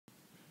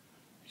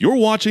You're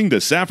watching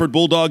the Safford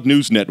Bulldog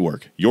News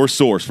Network, your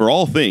source for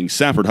all things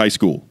Safford High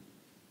School.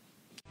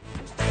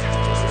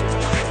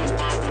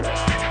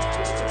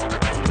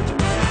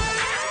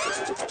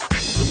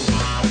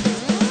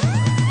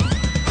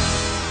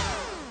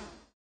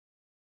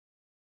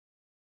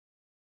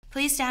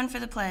 Please stand for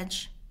the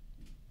pledge.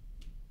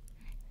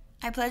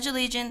 I pledge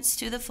allegiance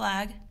to the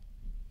flag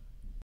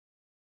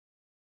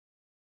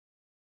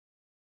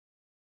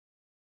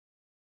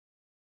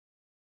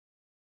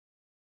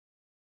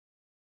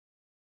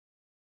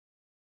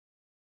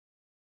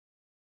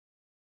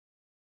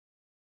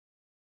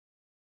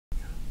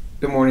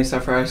Good morning,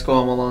 Safford High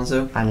School. I'm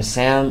Alonzo. I'm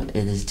Sam.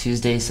 It is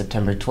Tuesday,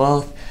 September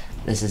 12th.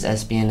 This is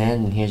SBNN,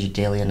 and here's your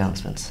daily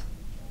announcements.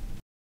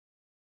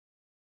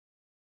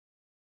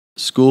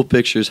 School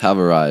pictures have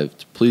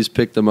arrived. Please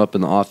pick them up in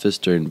the office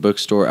during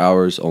bookstore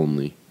hours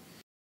only.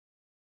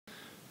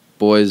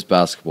 Boys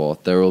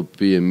basketball. There will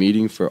be a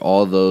meeting for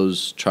all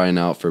those trying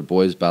out for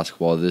boys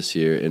basketball this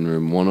year in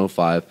room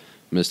 105,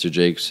 Mr.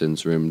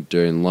 Jacobson's room,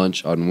 during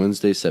lunch on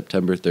Wednesday,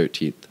 September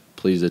 13th.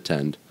 Please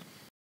attend.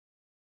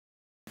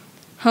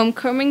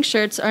 Homecoming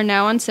shirts are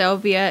now on sale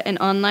via an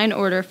online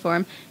order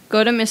form.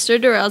 Go to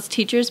Mr. Durrell's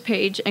teachers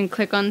page and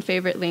click on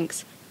favorite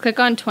links. Click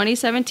on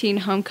 2017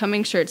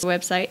 Homecoming Shirts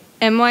website,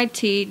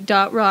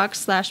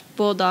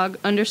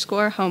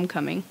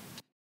 myt.rock/bulldog_homecoming.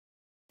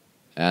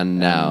 And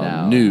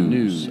now,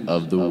 news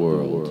of the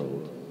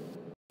world.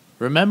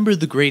 Remember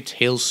the great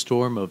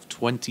hailstorm of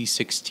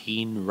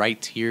 2016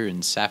 right here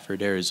in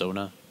Safford,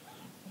 Arizona?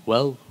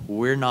 Well,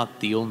 we're not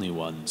the only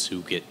ones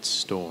who get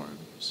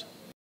storms.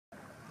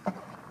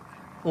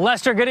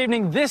 Lester, good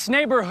evening. This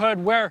neighborhood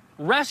where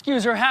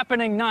rescues are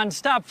happening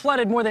nonstop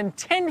flooded more than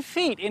 10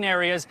 feet in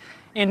areas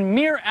in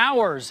mere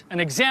hours, an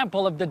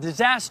example of the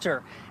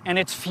disaster and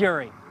its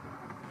fury.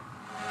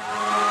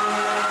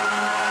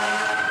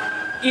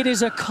 It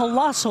is a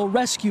colossal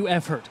rescue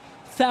effort.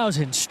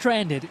 Thousands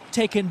stranded,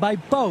 taken by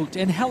boat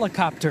and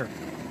helicopter.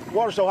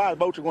 Water's so high, the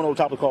boats are going over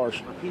top of cars.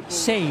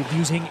 Saved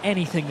using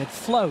anything that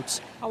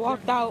floats. I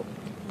walked out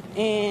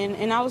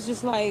and I was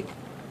just like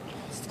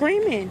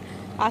screaming.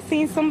 I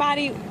seen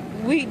somebody,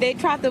 they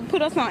tried to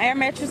put us on air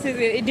mattresses,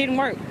 it didn't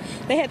work.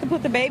 They had to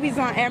put the babies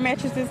on air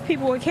mattresses.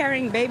 People were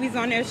carrying babies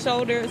on their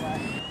shoulders.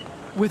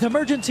 With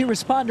emergency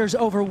responders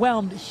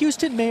overwhelmed,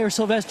 Houston Mayor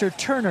Sylvester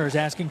Turner is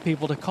asking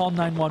people to call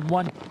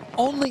 911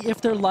 only if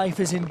their life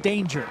is in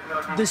danger.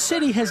 The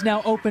city has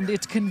now opened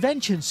its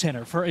convention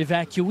center for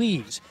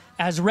evacuees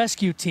as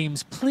rescue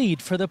teams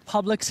plead for the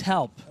public's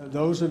help.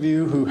 Those of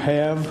you who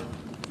have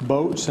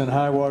boats and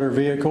high water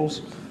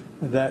vehicles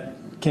that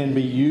can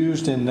be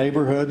used in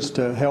neighborhoods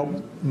to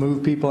help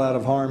move people out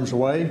of harm's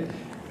way,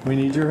 we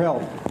need your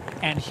help.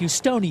 And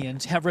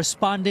Houstonians have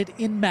responded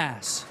en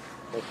masse.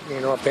 You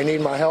know, if they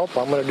need my help,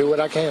 I'm going to do what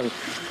I can.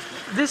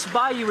 This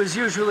bayou is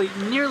usually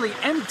nearly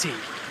empty.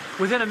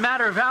 Within a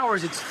matter of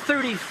hours, it's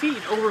 30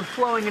 feet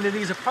overflowing into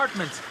these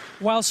apartments.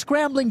 While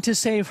scrambling to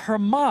save her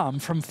mom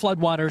from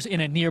floodwaters in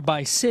a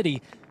nearby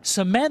city,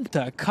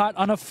 Samantha caught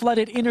on a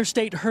flooded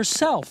interstate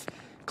herself,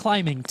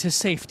 climbing to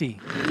safety.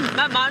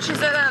 My mom, she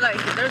said that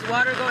there's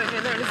water going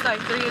in there and it's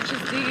 3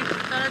 inches deep.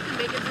 Thought I could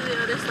make it to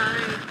the other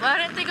side. But I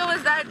didn't think it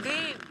was that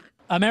deep.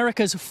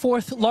 America's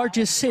fourth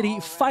largest city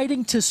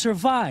fighting to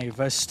survive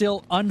a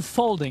still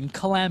unfolding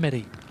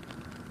calamity.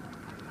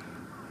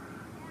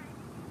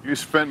 You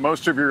spent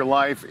most of your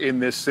life in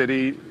this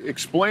city.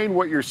 Explain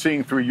what you're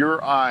seeing through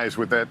your eyes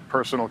with that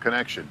personal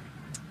connection.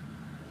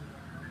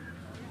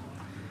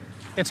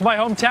 It's my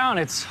hometown.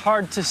 It's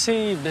hard to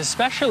see,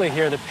 especially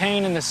here, the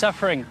pain and the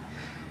suffering.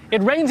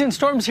 It rains and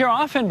storms here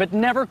often, but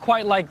never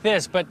quite like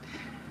this. But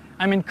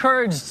I'm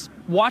encouraged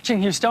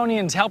watching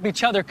Houstonians help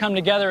each other come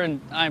together,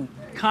 and I'm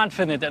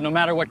confident that no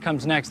matter what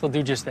comes next, they'll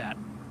do just that.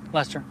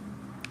 Lester?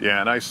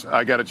 Yeah, and I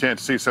got a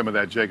chance to see some of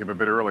that, Jacob, a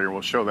bit earlier. We'll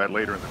show that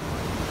later in the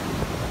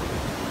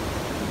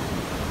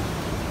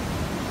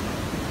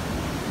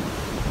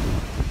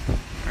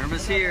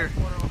Irma's here,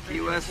 Key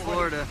West,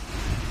 Florida.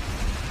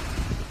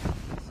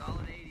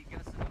 Solid 80,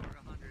 gusting over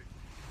 100.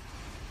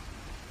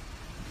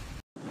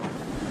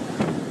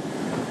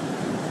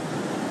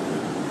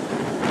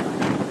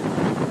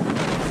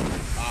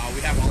 We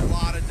have a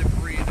lot of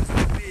debris. There's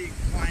a big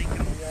plank in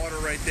the water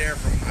right there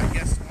from, I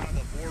guess, one of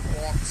the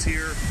boardwalks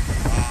here.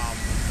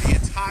 The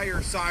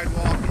entire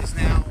sidewalk is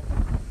now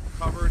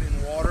covered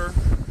in water.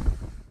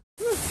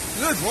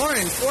 Good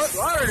morning, Fort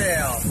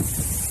Lauderdale.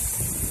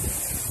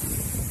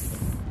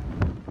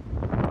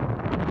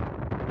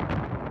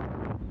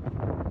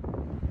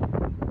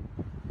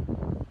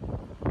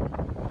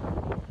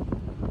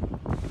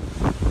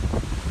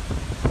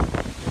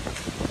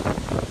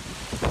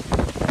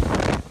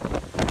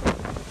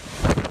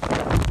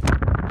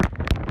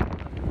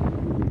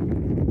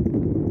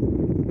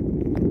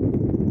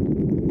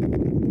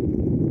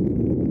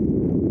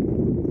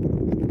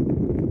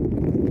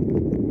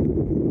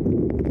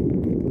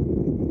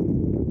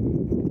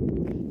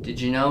 Did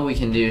you know we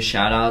can do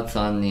shout outs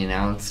on the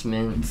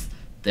announcements?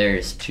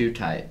 There's 2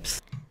 types.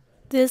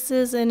 This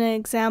is an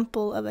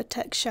example of a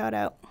text shout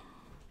out.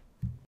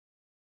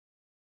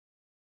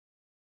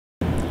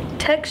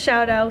 Text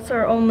shoutouts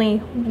are only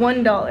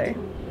 $1.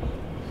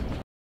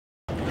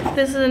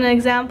 This is an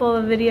example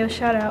of a video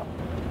shoutout.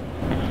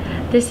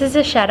 This is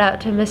a shout out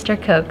to Mr.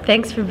 Coke.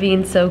 Thanks for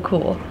being so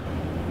cool.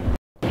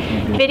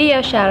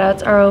 Video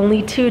shoutouts are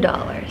only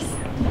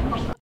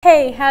 $2.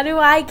 Hey, how do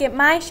I get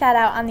my shout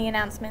out on the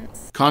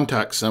announcements?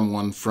 Contact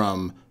someone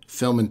from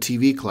film and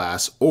TV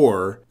class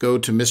or go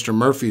to Mr.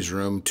 Murphy's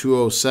room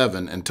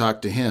 207 and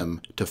talk to him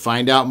to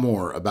find out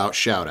more about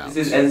shoutouts.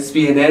 This is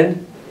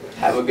SBNN.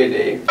 Have a good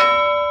day.